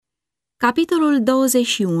Capitolul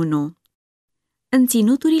 21.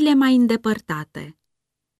 În-tinuturile mai îndepărtate.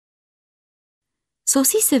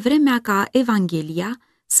 Sosise vremea ca Evanghelia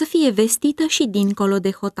să fie vestită și dincolo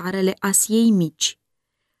de hotarele Asiei Mici.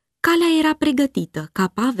 Calea era pregătită ca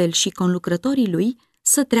Pavel și conlucrătorii lui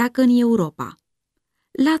să treacă în Europa.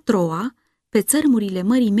 La Troa, pe țărmurile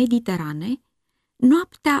Mării Mediterane,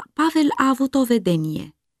 noaptea Pavel a avut o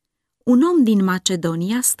vedenie. Un om din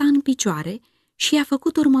Macedonia sta în picioare și i-a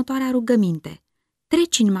făcut următoarea rugăminte: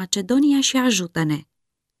 treci în Macedonia și ajută-ne.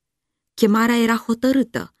 Chemarea era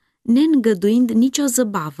hotărâtă, neîngăduind nicio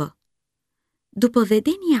zăbavă. După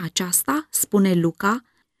vedenia aceasta, spune Luca,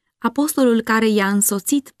 apostolul care i-a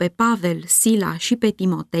însoțit pe Pavel, Sila și pe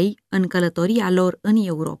Timotei în călătoria lor în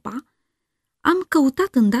Europa, am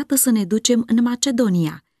căutat îndată să ne ducem în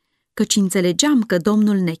Macedonia, căci înțelegeam că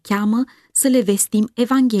Domnul ne cheamă să le vestim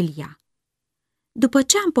Evanghelia. După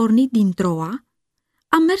ce am pornit din Troa,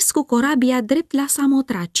 am mers cu corabia drept la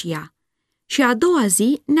Samotracia și a doua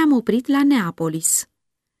zi ne-am oprit la Neapolis.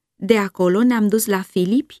 De acolo ne-am dus la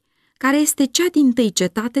Filipi, care este cea dintâi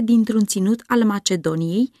cetate dintr-un ținut al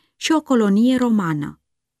Macedoniei și o colonie romană.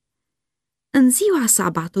 În ziua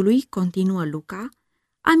sabatului, continuă Luca,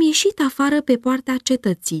 am ieșit afară pe poarta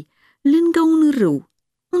cetății, lângă un râu,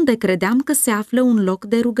 unde credeam că se află un loc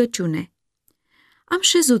de rugăciune. Am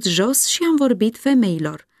șezut jos și am vorbit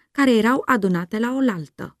femeilor, care erau adunate la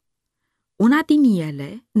oaltă. Una din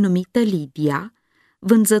ele, numită Lidia,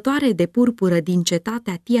 vânzătoare de purpură din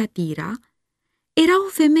cetatea Tiatira, era o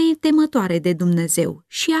femeie temătoare de Dumnezeu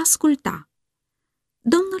și asculta.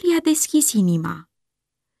 Domnul i-a deschis inima.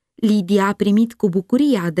 Lidia a primit cu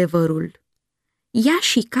bucurie adevărul. Ea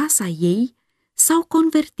și casa ei s-au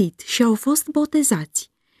convertit și au fost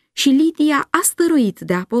botezați și Lidia a stăruit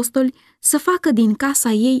de apostoli să facă din casa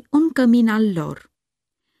ei un cămin al lor.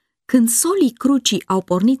 Când solii crucii au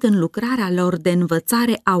pornit în lucrarea lor de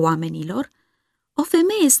învățare a oamenilor, o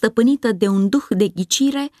femeie stăpânită de un duh de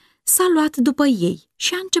ghicire s-a luat după ei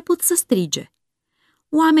și a început să strige: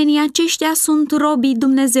 oamenii aceștia sunt robii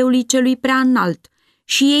Dumnezeului celui prea înalt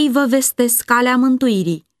și ei vă vestesc calea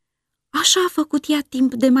mântuirii. Așa a făcut ea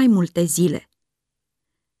timp de mai multe zile.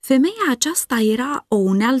 Femeia aceasta era o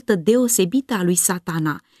unealtă deosebită a lui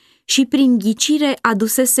Satana și prin ghicire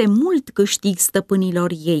adusese mult câștig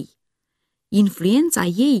stăpânilor ei. Influența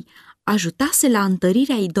ei ajutase la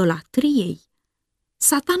întărirea idolatriei.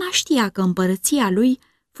 Satana știa că împărăția lui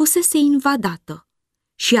fusese invadată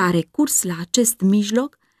și a recurs la acest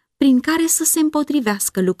mijloc prin care să se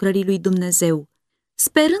împotrivească lucrării lui Dumnezeu,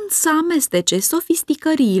 sperând să amestece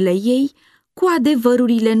sofisticăriile ei cu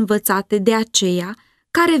adevărurile învățate de aceia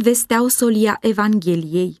care vesteau solia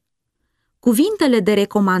Evangheliei. Cuvintele de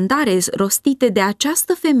recomandare rostite de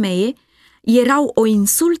această femeie erau o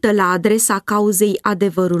insultă la adresa cauzei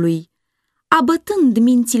adevărului, abătând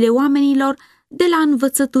mințile oamenilor de la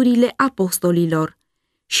învățăturile apostolilor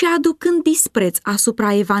și aducând dispreț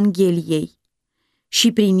asupra Evangheliei.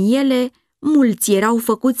 Și prin ele mulți erau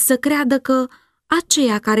făcuți să creadă că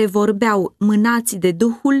aceia care vorbeau mânați de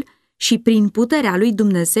Duhul și prin puterea lui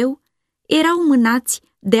Dumnezeu erau mânați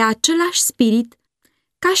de același spirit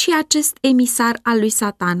ca și acest emisar al lui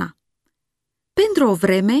Satana. Pentru o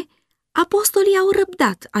vreme, apostolii au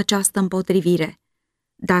răbdat această împotrivire,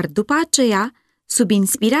 dar după aceea, sub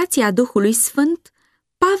inspirația Duhului Sfânt,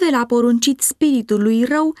 Pavel a poruncit spiritului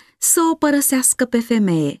rău să o părăsească pe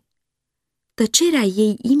femeie. Tăcerea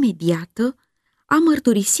ei imediată a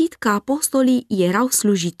mărturisit că apostolii erau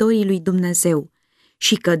slujitorii lui Dumnezeu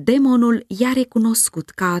și că demonul i-a recunoscut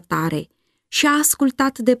ca atare și a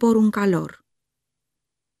ascultat de porunca lor.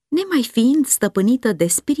 Nemai fiind stăpânită de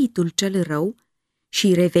spiritul cel rău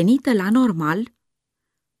și revenită la normal,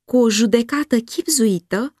 cu o judecată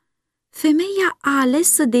chibzuită, femeia a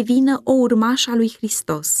ales să devină o urmașă a lui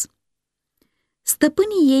Hristos.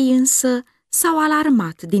 Stăpânii ei însă s-au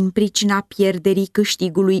alarmat din pricina pierderii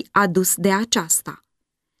câștigului adus de aceasta.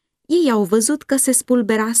 Ei au văzut că se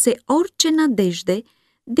spulberase orice nădejde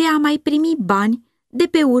de a mai primi bani de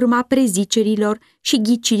pe urma prezicerilor și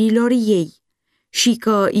ghicirilor ei și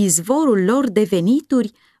că izvorul lor de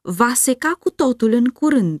venituri va seca cu totul în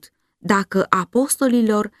curând, dacă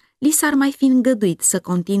apostolilor li s-ar mai fi îngăduit să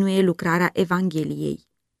continue lucrarea Evangheliei.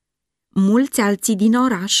 Mulți alții din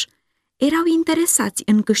oraș erau interesați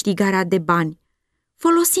în câștigarea de bani,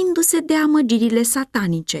 folosindu-se de amăgirile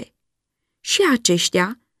satanice. Și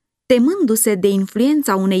aceștia, temându-se de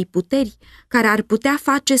influența unei puteri care ar putea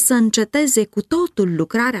face să înceteze cu totul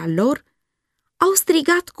lucrarea lor, au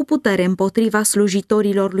strigat cu putere împotriva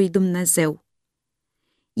slujitorilor lui Dumnezeu.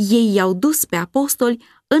 Ei i-au dus pe apostoli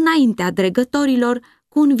înaintea dregătorilor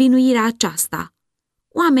cu învinuirea aceasta: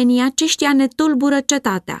 oamenii aceștia ne tulbură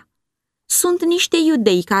cetatea. Sunt niște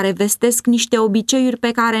iudei care vestesc niște obiceiuri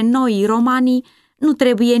pe care noi, romanii, nu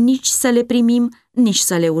trebuie nici să le primim, nici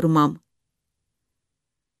să le urmăm.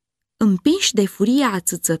 Împinși de furia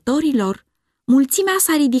ațățătorilor, mulțimea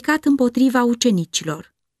s-a ridicat împotriva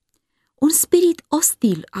ucenicilor. Un spirit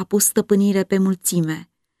ostil a pus stăpânire pe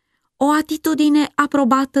mulțime, o atitudine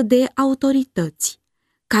aprobată de autorități,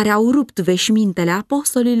 care au rupt veșmintele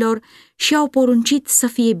apostolilor și au poruncit să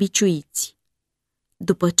fie biciuiți.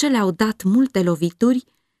 După ce le-au dat multe lovituri,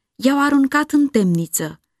 i-au aruncat în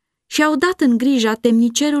temniță și au dat în grija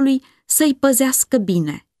temnicerului să-i păzească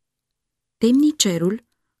bine. Temnicerul,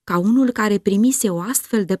 ca unul care primise o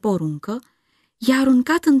astfel de poruncă, i-a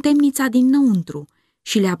aruncat în temnița dinăuntru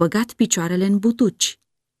și le-a băgat picioarele în butuci.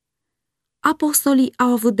 Apostolii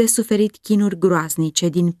au avut de suferit chinuri groaznice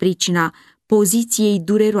din pricina poziției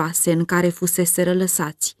dureroase în care fuseseră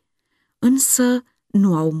lăsați, însă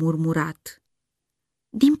nu au murmurat.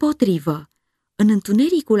 Dimpotrivă, în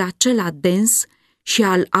întunericul acela dens și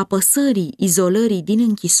al apăsării izolării din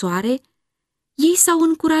închisoare, ei s-au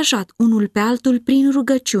încurajat unul pe altul prin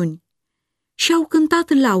rugăciuni și au cântat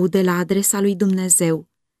laude la adresa lui Dumnezeu,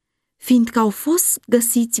 fiindcă au fost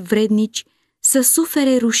găsiți vrednici să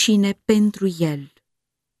sufere rușine pentru El.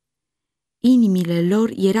 Inimile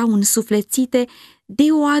lor erau însuflețite de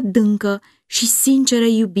o adâncă și sinceră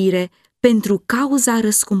iubire pentru cauza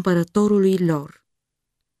răscumpărătorului lor.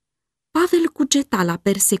 Pavel cugeta la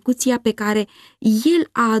persecuția pe care el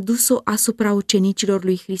a adus-o asupra ucenicilor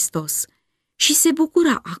lui Hristos și se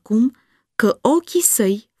bucura acum că ochii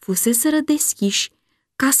săi fuseseră deschiși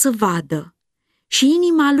ca să vadă și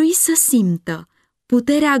inima lui să simtă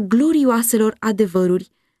puterea glorioaselor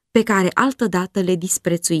adevăruri pe care altădată le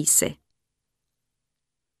disprețuise.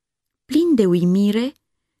 Plini de uimire,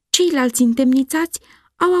 ceilalți întemnițați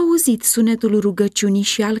au auzit sunetul rugăciunii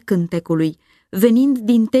și al cântecului, venind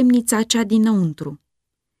din temnița cea dinăuntru.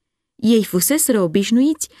 Ei fuseseră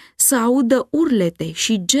obișnuiți să audă urlete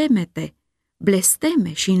și gemete,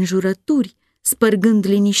 blesteme și înjurături, spărgând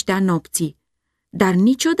liniștea nopții, dar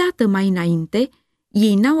niciodată mai înainte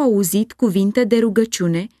ei n-au auzit cuvinte de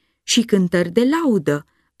rugăciune și cântări de laudă,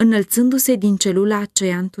 înălțându-se din celula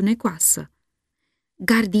aceea întunecoasă.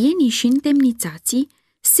 Gardienii și întemnițații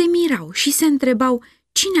se mirau și se întrebau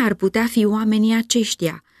cine ar putea fi oamenii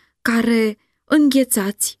aceștia, care,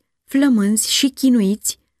 înghețați, flămânzi și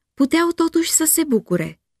chinuiți, puteau totuși să se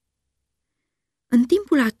bucure. În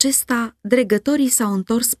timpul acesta, dregătorii s-au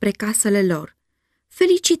întors spre casele lor,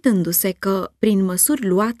 felicitându-se că, prin măsuri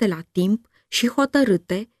luate la timp și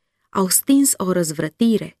hotărâte, au stins o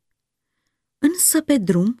răzvrătire. Însă pe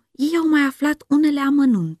drum ei au mai aflat unele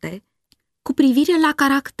amănunte cu privire la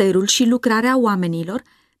caracterul și lucrarea oamenilor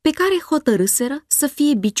pe care hotărâseră să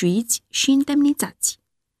fie biciuiți și întemnițați.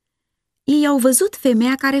 Ei au văzut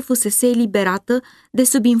femeia care fusese eliberată de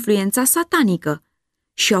sub influența satanică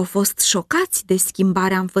și au fost șocați de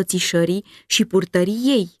schimbarea înfățișării și purtării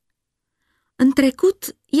ei. În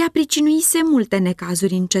trecut, ea pricinuise multe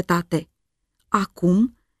necazuri în cetate.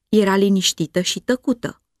 Acum era liniștită și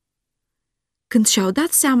tăcută. Când și-au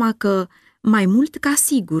dat seama că, mai mult ca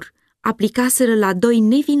sigur, aplicaseră la doi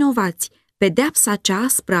nevinovați pedeapsa cea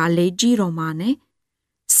aspră a legii romane,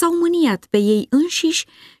 s-au mâniat pe ei înșiși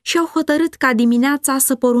și au hotărât ca dimineața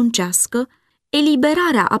să poruncească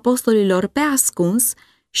eliberarea apostolilor pe ascuns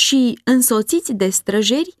și, însoțiți de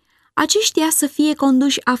străjeri, aceștia să fie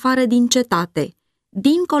conduși afară din cetate,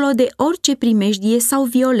 dincolo de orice primejdie sau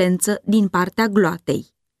violență din partea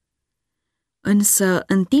gloatei. Însă,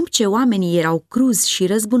 în timp ce oamenii erau cruzi și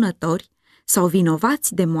răzbunători sau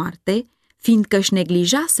vinovați de moarte, fiindcă își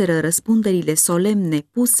neglijaseră răspunderile solemne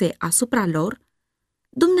puse asupra lor,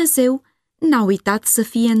 Dumnezeu n-a uitat să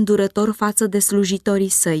fie îndurător față de slujitorii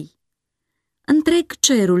săi. Întreg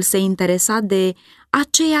cerul se interesa de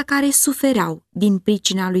aceia care sufereau din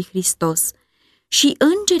pricina lui Hristos și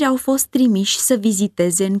îngerii au fost trimiși să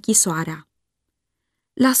viziteze închisoarea.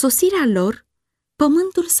 La sosirea lor,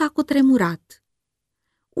 pământul s-a cutremurat.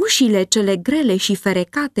 Ușile cele grele și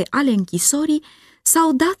ferecate ale închisorii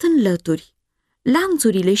s-au dat în lături.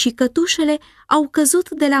 Lanțurile și cătușele au căzut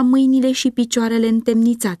de la mâinile și picioarele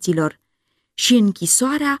întemnițaților și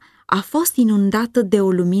închisoarea a fost inundată de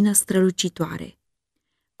o lumină strălucitoare.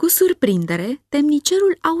 Cu surprindere,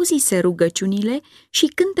 temnicerul auzise rugăciunile și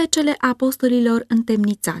cântecele apostolilor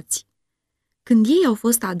întemnițați. Când ei au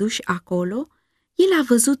fost aduși acolo, el a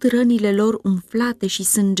văzut rănile lor umflate și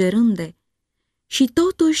sângerânde și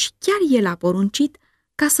totuși chiar el a poruncit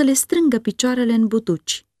ca să le strângă picioarele în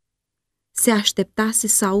butuci. Se așteptase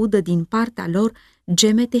să audă din partea lor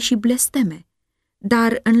gemete și blesteme,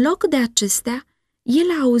 dar în loc de acestea, El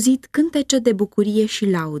a auzit cântece de bucurie și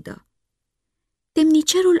laudă.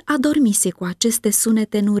 Temnicerul adormise cu aceste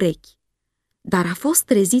sunete în urechi, dar a fost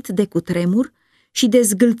trezit de cutremur și de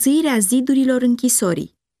zgâlțâirea zidurilor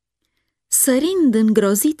închisorii. Sărind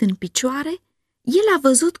îngrozit în picioare, el a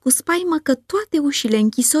văzut cu spaimă că toate ușile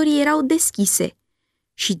închisorii erau deschise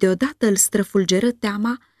și deodată îl străfulgeră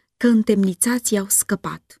teama că întemnițații au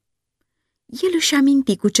scăpat. El își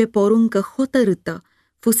aminti cu ce poruncă hotărâtă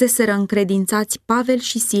fuseseră încredințați Pavel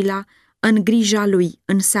și Sila în grija lui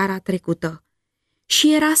în seara trecută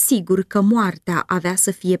și era sigur că moartea avea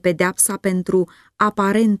să fie pedeapsa pentru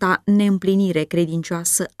aparenta neîmplinire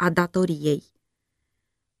credincioasă a datoriei.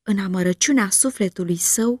 În amărăciunea sufletului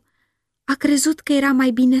său, a crezut că era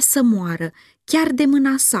mai bine să moară, chiar de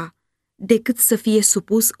mâna sa, decât să fie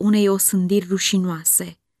supus unei osândiri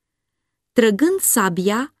rușinoase. Trăgând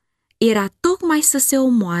sabia, era tocmai să se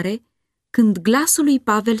omoare, când glasul lui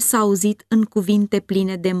Pavel s-a auzit în cuvinte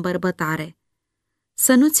pline de îmbărbătare.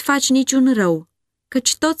 Să nu-ți faci niciun rău,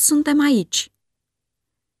 căci toți suntem aici.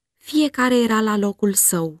 Fiecare era la locul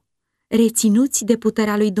său, reținuți de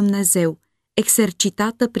puterea lui Dumnezeu,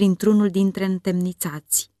 exercitată printr-unul dintre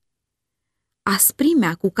întemnițați.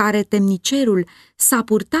 Asprimea cu care temnicerul s-a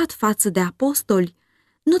purtat față de apostoli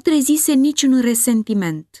nu trezise niciun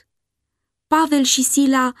resentiment. Pavel și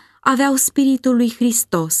Sila aveau spiritul lui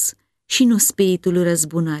Hristos și nu spiritul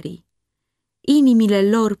răzbunării. Inimile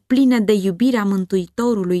lor, pline de iubirea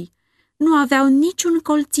Mântuitorului, nu aveau niciun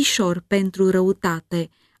colțișor pentru răutate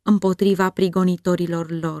împotriva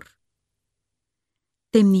prigonitorilor lor.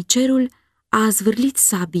 Temnicerul a zvârlit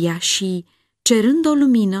sabia și, cerând o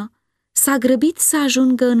lumină, s-a grăbit să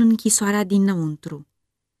ajungă în închisoarea dinăuntru.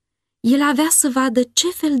 El avea să vadă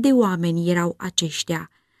ce fel de oameni erau aceștia,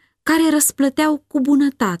 care răsplăteau cu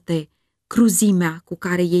bunătate cruzimea cu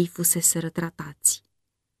care ei fuseseră tratați.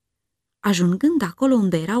 Ajungând acolo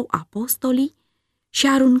unde erau apostolii și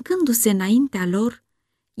aruncându-se înaintea lor,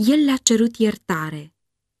 el le-a cerut iertare.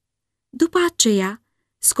 După aceea,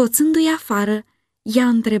 scoțându-i afară, i-a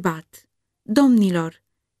întrebat: Domnilor,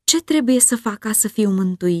 ce trebuie să fac ca să fiu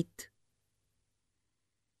mântuit?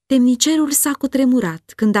 Temnicerul s-a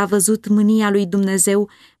cutremurat când a văzut mânia lui Dumnezeu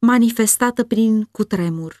manifestată prin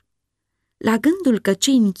cutremur. La gândul că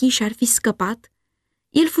cei închiși ar fi scăpat,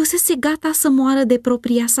 el fusese gata să moară de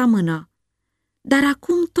propria sa mână. Dar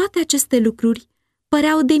acum toate aceste lucruri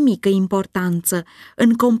păreau de mică importanță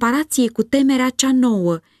în comparație cu temerea cea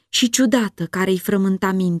nouă și ciudată care îi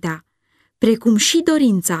frământa mintea, precum și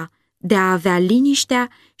dorința de a avea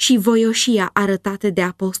liniștea și voioșia arătate de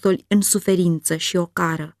apostoli în suferință și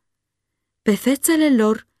ocară. Pe fețele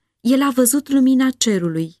lor, el a văzut lumina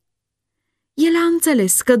cerului. El a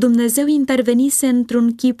înțeles că Dumnezeu intervenise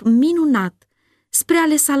într-un chip minunat spre a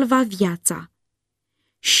le salva viața.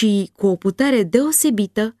 Și, cu o putere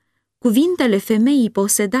deosebită, cuvintele femeii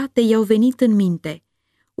posedate i-au venit în minte: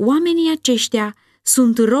 oamenii aceștia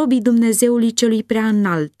sunt robii Dumnezeului celui prea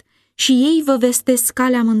înalt și ei vă vestesc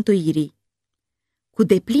calea mântuirii. Cu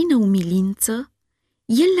deplină umilință,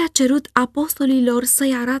 el le-a cerut apostolilor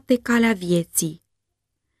să-i arate calea vieții.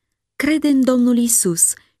 Crede în Domnul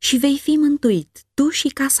Isus și vei fi mântuit, tu și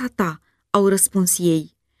casa ta, au răspuns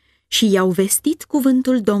ei, și i-au vestit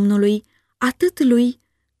cuvântul Domnului atât lui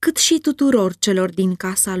cât și tuturor celor din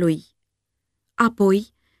casa lui.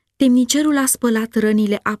 Apoi, temnicerul a spălat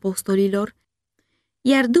rănile apostolilor,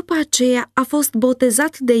 iar după aceea a fost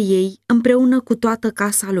botezat de ei împreună cu toată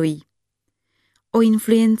casa lui. O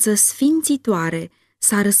influență sfințitoare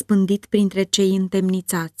s-a răspândit printre cei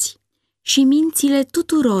întemnițați și mințile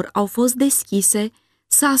tuturor au fost deschise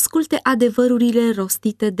să asculte adevărurile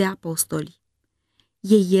rostite de apostoli.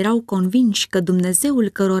 Ei erau convinși că Dumnezeul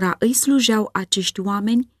cărora îi slujeau acești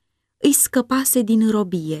oameni îi scăpase din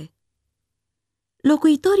robie.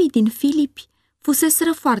 Locuitorii din Filipi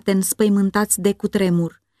fuseseră foarte înspăimântați de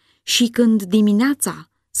cutremur și când dimineața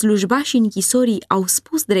slujbașii închisorii au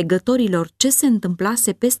spus dregătorilor ce se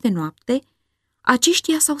întâmplase peste noapte,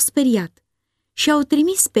 aceștia s-au speriat și au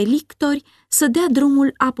trimis pe lictori să dea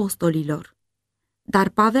drumul apostolilor. Dar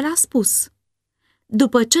Pavel a spus: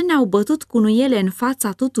 după ce ne-au bătut cu nuiele în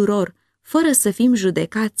fața tuturor, fără să fim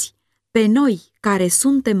judecați, pe noi, care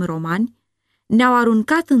suntem romani, ne-au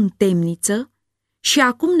aruncat în temniță și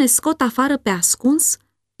acum ne scot afară pe ascuns,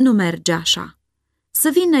 nu merge așa. Să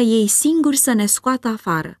vină ei singuri să ne scoată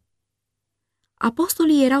afară.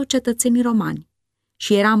 Apostolii erau cetățeni romani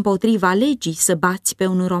și era împotriva legii să bați pe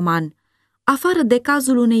un roman, afară de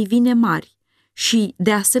cazul unei vine mari și,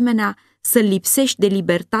 de asemenea, să-l lipsești de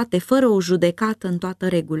libertate fără o judecată în toată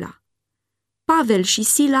regula. Pavel și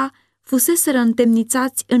Sila fuseseră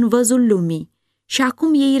întemnițați în văzul lumii și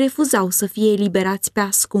acum ei refuzau să fie eliberați pe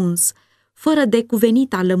ascuns, fără de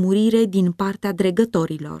cuvenita lămurire din partea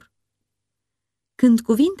dregătorilor. Când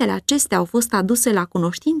cuvintele acestea au fost aduse la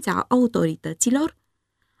cunoștința autorităților,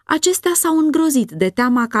 acestea s-au îngrozit de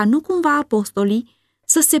teama ca nu cumva apostolii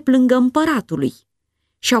să se plângă împăratului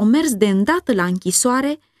și au mers de îndată la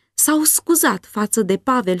închisoare, s-au scuzat față de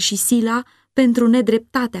Pavel și Sila pentru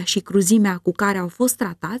nedreptatea și cruzimea cu care au fost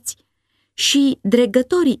tratați și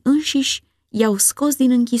dregătorii înșiși i-au scos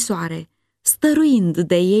din închisoare, stăruind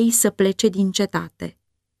de ei să plece din cetate.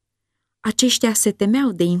 Aceștia se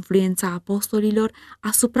temeau de influența apostolilor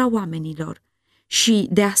asupra oamenilor și,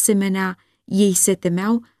 de asemenea, ei se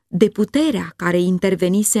temeau de puterea care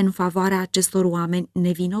intervenise în favoarea acestor oameni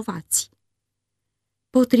nevinovați.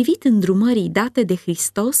 Potrivit îndrumării date de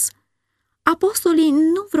Hristos, apostolii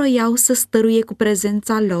nu vroiau să stăruie cu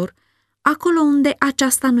prezența lor acolo unde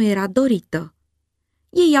aceasta nu era dorită.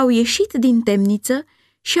 Ei au ieșit din temniță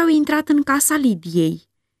și au intrat în casa Lidiei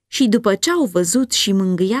și, după ce au văzut și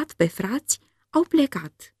mângâiat pe frați, au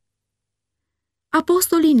plecat.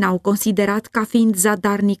 Apostolii n-au considerat ca fiind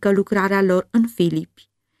zadarnică lucrarea lor în Filipi.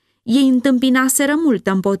 Ei întâmpinaseră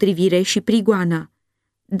multă împotrivire și prigoană,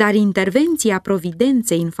 dar intervenția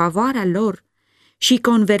providenței în favoarea lor și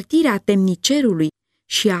convertirea temnicerului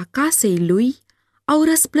și a casei lui au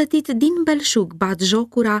răsplătit din belșug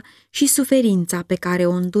batjocura și suferința pe care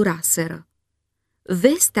o înduraseră.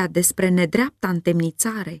 Vestea despre nedreapta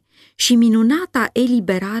întemnițare și minunata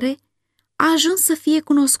eliberare a ajuns să fie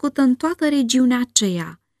cunoscută în toată regiunea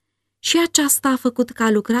aceea și aceasta a făcut ca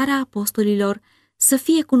lucrarea apostolilor să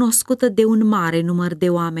fie cunoscută de un mare număr de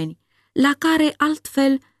oameni, la care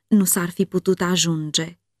altfel nu s-ar fi putut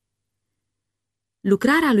ajunge.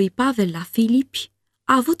 Lucrarea lui Pavel la Filipi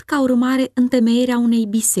a avut ca urmare întemeierea unei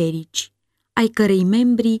biserici, ai cărei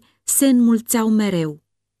membri se înmulțeau mereu.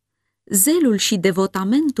 Zelul și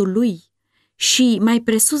devotamentul lui și, mai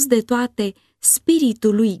presus de toate,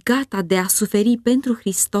 spiritul lui gata de a suferi pentru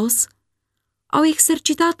Hristos au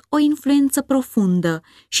exercitat o influență profundă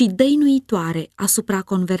și dăinuitoare asupra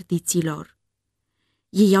convertiților.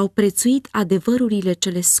 Ei au prețuit adevărurile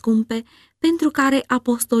cele scumpe pentru care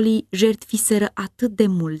apostolii jertfiseră atât de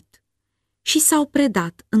mult și s-au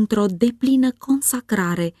predat într-o deplină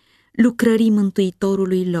consacrare lucrării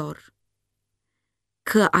Mântuitorului lor.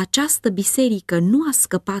 Că această biserică nu a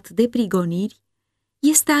scăpat de prigoniri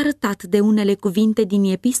este arătat de unele cuvinte din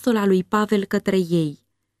epistola lui Pavel către ei.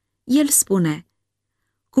 El spune: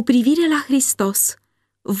 cu privire la Hristos,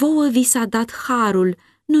 vouă vi s-a dat harul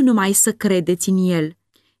nu numai să credeți în El,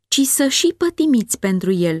 ci să și pătimiți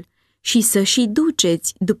pentru El și să și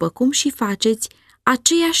duceți, după cum și faceți,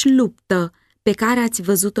 aceeași luptă pe care ați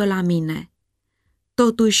văzut-o la mine.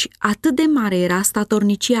 Totuși, atât de mare era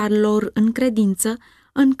statornicia lor în credință,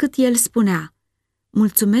 încât el spunea: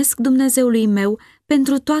 mulțumesc Dumnezeului meu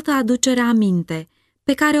pentru toată aducerea aminte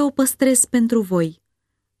pe care o păstrez pentru voi.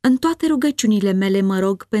 În toate rugăciunile mele mă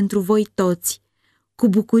rog pentru voi toți, cu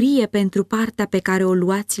bucurie pentru partea pe care o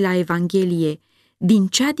luați la Evanghelie, din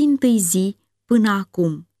cea dintâi zi până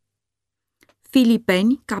acum.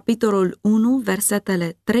 Filipeni, capitolul 1,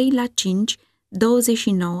 versetele 3-5,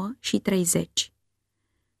 29 și 30.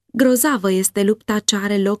 Grozavă este lupta ce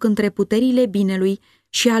are loc între puterile binelui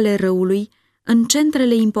și ale răului în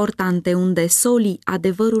centrele importante unde solii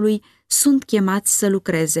adevărului sunt chemați să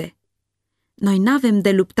lucreze. Noi n-avem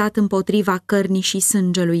de luptat împotriva cărnii și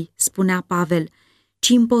sângelui, spunea Pavel, ci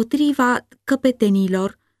împotriva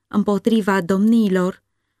căpetenilor, împotriva domniilor,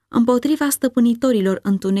 împotriva stăpânitorilor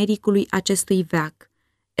întunericului acestui veac.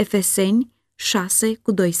 Efeseni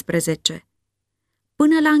 6:12.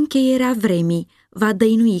 Până la încheierea vremii va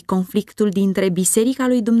dăinui conflictul dintre Biserica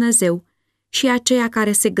lui Dumnezeu și aceia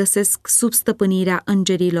care se găsesc sub stăpânirea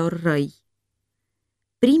îngerilor răi.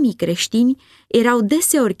 Primii creștini erau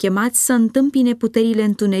deseori chemați să întâmpine puterile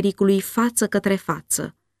întunericului față către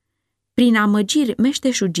față. Prin amăgiri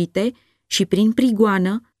meșteșugite și prin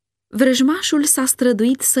prigoană, vrăjmașul s-a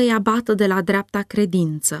străduit să-i abată de la dreapta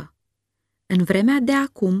credință. În vremea de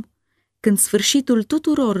acum, când sfârșitul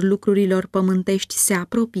tuturor lucrurilor pământești se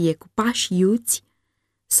apropie cu pași iuți,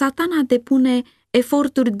 Satana depune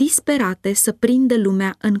eforturi disperate să prindă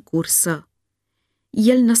lumea în cursă.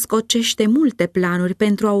 El născocește multe planuri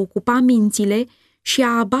pentru a ocupa mințile și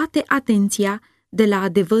a abate atenția de la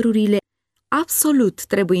adevărurile absolut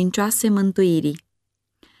trebuincioase mântuirii.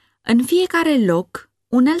 În fiecare loc,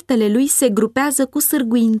 uneltele lui se grupează cu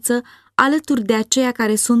sârguință alături de aceia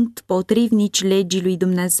care sunt potrivnici legii lui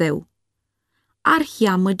Dumnezeu.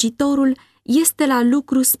 Arhiamăgitorul este la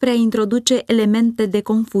lucru spre a introduce elemente de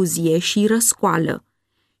confuzie și răscoală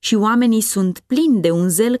și oamenii sunt plini de un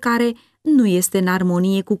zel care nu este în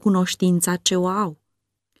armonie cu cunoștința ce o au.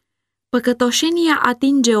 Păcătoșenia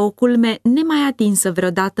atinge o culme nemai atinsă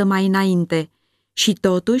vreodată mai înainte și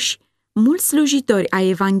totuși mulți slujitori ai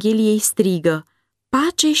Evangheliei strigă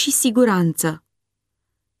pace și siguranță.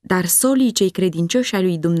 Dar solii cei credincioși ai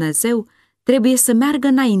lui Dumnezeu trebuie să meargă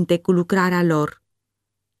înainte cu lucrarea lor.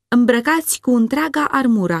 Îmbrăcați cu întreaga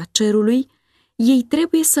armura cerului, ei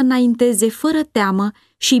trebuie să înainteze fără teamă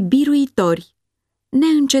și biruitori,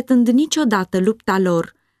 neîncetând niciodată lupta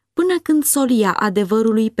lor, până când solia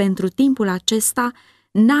adevărului pentru timpul acesta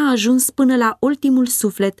n-a ajuns până la ultimul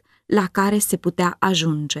suflet la care se putea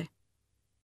ajunge.